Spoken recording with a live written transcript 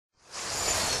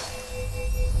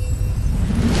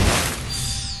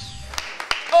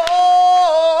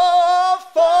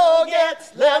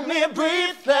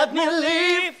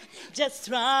just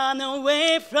run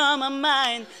away from my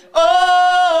mind.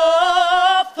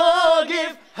 Oh,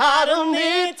 forgive, I don't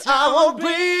need, I won't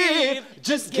breathe.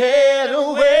 Just get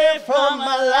away from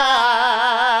my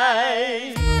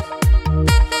life.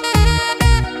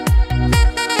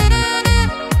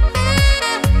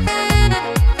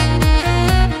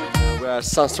 We are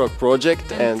SunStroke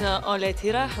Project And Olia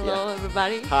Tira, hello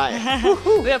everybody. Hi.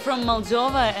 We are from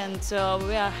Moldova and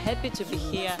we are happy to be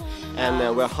here.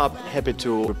 And we're happy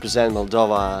to represent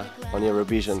Moldova on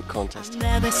Eurovision Contest.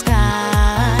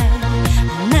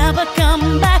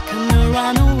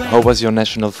 How was your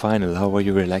national final? How were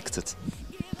you elected?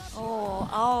 Oh,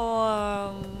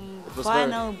 our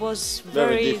final was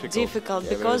very difficult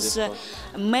because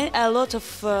a lot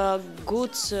of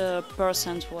good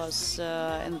persons was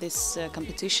in this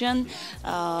competition.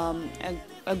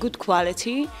 A good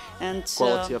quality and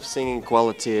quality of singing,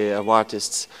 quality of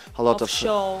artists, a lot of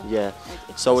show. Yeah,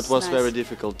 so it was nice. very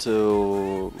difficult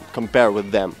to compare with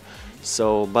them.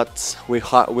 So, but we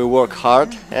work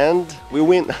hard and we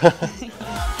win.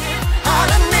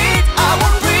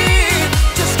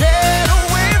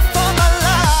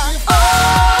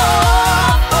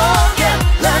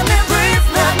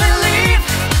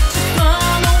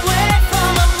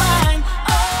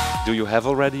 Do you have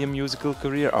already a musical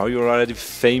career? Are you already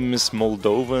famous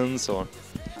Moldovans or?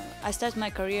 I started my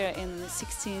career in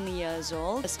 16 years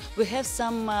old. We have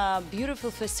some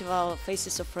beautiful festival,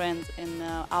 Faces of Friends, in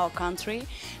our country,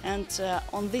 and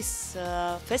on this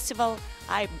festival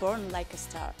I born like a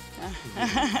star.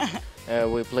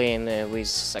 We playing with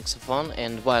saxophone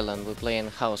and violin. We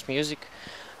playing house music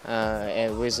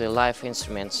with live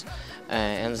instruments,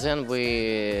 and then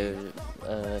we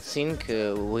think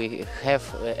we have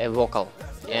a vocal,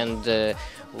 and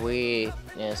we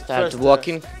start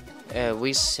working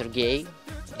with Sergey,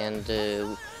 and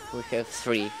we have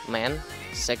 3 men: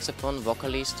 saxophone,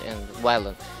 vocalist, and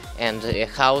violin, and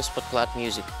house potluck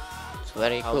music. It's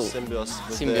very cool.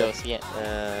 Symbiosis, yeah.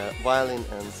 Violin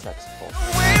and saxophone.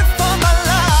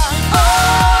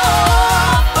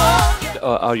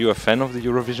 Are you a fan of the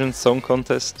Eurovision Song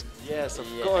Contest? Yes, of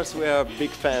course, we are big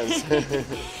fans.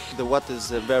 What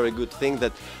is a very good thing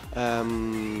that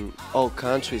all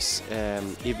countries,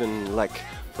 even like,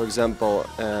 for example,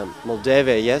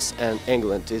 Moldova, yes, and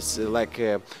England, it's like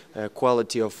a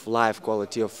quality of life,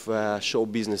 quality of show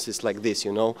businesses like this,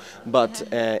 you know. But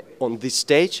on this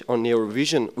stage, on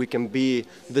Eurovision, we can be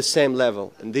the same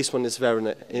level, and this one is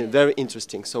very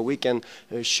interesting. So we can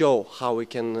show how we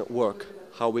can work,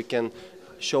 how we can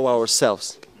show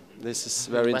ourselves. This is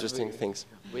very interesting things.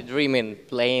 We dreaming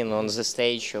playing on the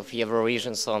stage of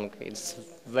Eurovision Song. It's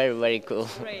very, very cool.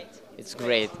 Great. It's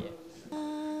great. Yeah.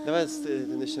 Давай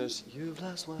начнешь. You've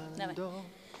lost one and all.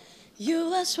 You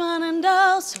lost one and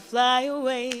all, so fly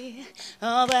away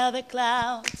over the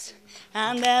clouds,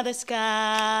 under the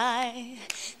sky.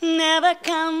 Never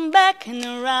come back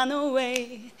and run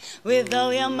away with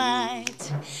all your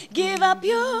might. Give up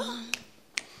your...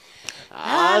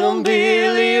 I don't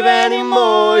believe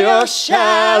anymore your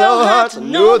shallow heart. I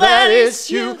know that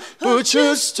it's you who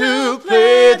choose to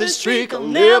play this trick. I'll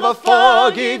never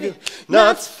forgive you,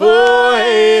 not for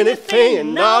anything.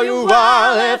 And now you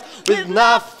are left with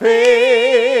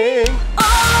nothing.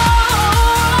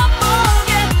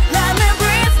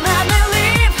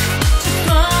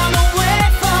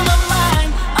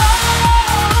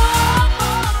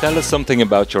 Tell us something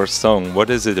about your song. What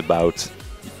is it about?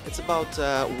 It's about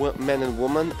men and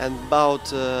women and about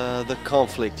the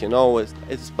conflict, you know.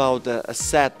 It's about a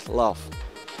sad love.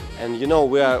 And you know,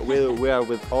 we are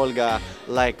with Olga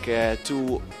like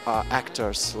 2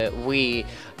 actors. We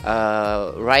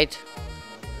write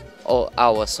all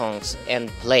our songs and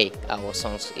play our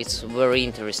songs. It's very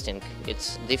interesting.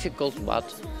 It's difficult but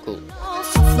cool.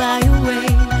 Fly away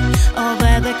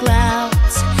over the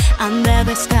clouds, under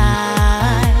the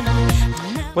sky.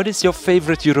 What is your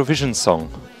favorite Eurovision song?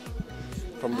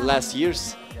 From the last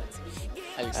years?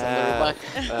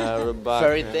 Alexander Rybak.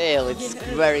 Fairy Tale, it's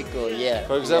very cool, yeah.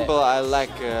 For example, I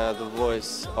like the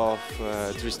voice of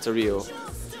Tristariu,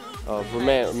 of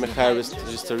Mihai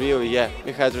Tristariu,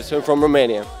 Mihai Tristariu from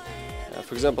Romania.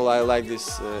 For example, I like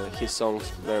his songs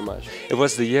very much. It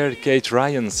was the year Kate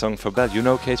Ryan sung for Bell. You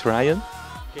know Kate Ryan?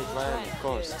 Kate Ryan, of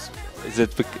course. Is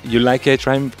it you like Kate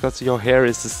Ryan because your hair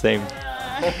is the same?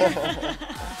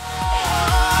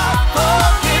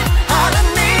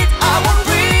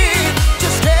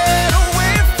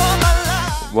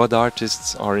 What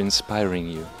artists are inspiring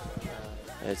you?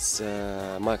 It's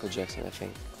Michael Jackson, I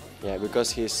think. Yeah,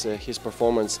 because his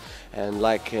performance and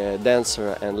like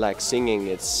dancer and like singing,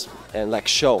 and like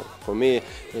show. For me,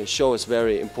 show is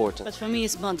very important. But for me,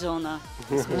 it's Madonna.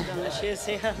 It's Madonna. She's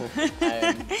here.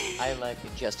 I like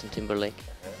Justin Timberlake.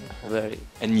 Very.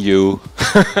 And you?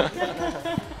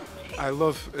 I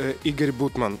love Igor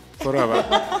Butman forever.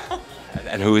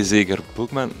 And who is Igor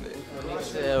Bukman?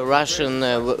 He's a Russian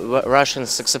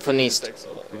saxophonist.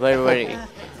 Very, very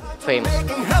famous.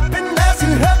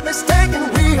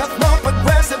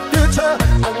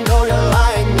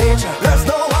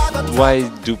 Why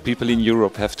do people in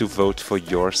Europe have to vote for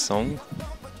your song?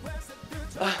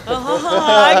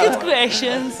 Good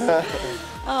questions.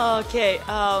 Okay.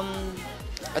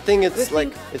 I think it's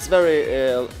like it's very.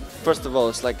 First of all,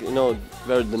 it's like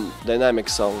very dynamic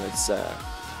song. It's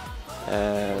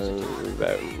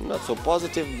not so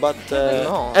positive, but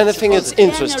No, and I it's think it's positive.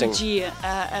 interesting. Energy,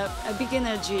 a big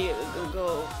energy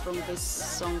go from this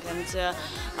song, and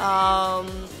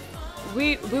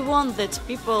we want that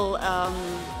people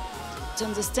to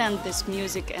understand this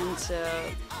music and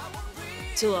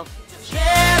to love.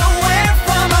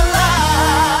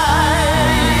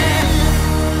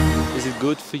 Is it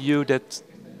good for you that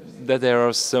there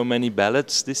are so many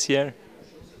ballads this year?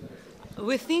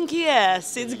 We think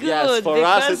yes, it's good. Yes, for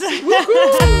us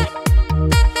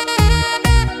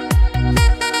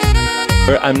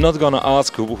because I'm not gonna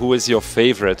ask who is your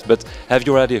favorite, but have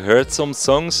you already heard some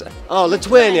songs? Oh,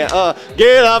 Lithuania! Oh,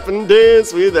 get up and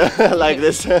dance with like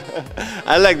this.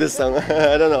 I like this song.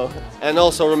 I don't know. And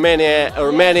also Romania,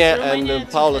 Romania and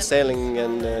Paula sailing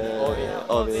and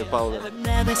Paula.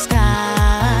 never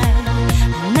sky,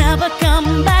 never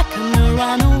come back and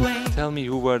run away. Tell me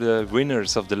who were the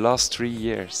winners of the last 3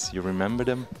 years. You remember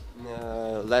them?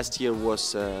 Last year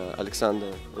was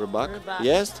Alexander Rybak. Rybak.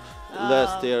 Yes.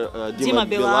 Last year Dima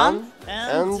Bilan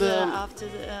and after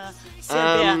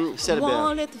Serbia. Serbia.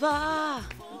 Moldova.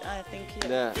 I think.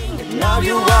 Yeah. Now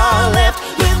you are left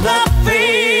with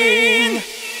nothing.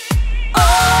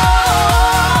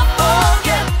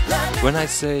 When I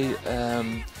say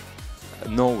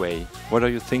Norway, what are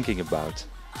you thinking about?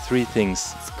 3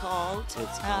 things. It's called.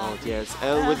 It's called, yes.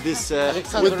 And with this, I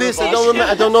Rybak. don't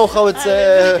remember. I don't know how it's.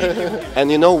 And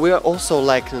we are also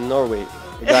like in Norway,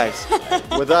 guys,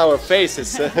 with our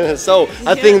faces. So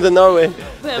I think the Norway.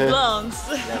 We're blondes.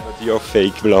 But you're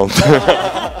fake blonde.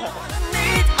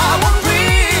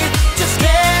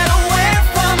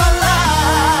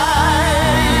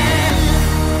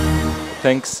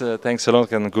 Thanks a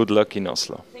lot and good luck in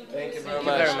Oslo. Thank you Thank you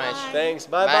very much. Thanks.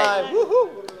 Bye Bye. bye.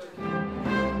 Woohoo.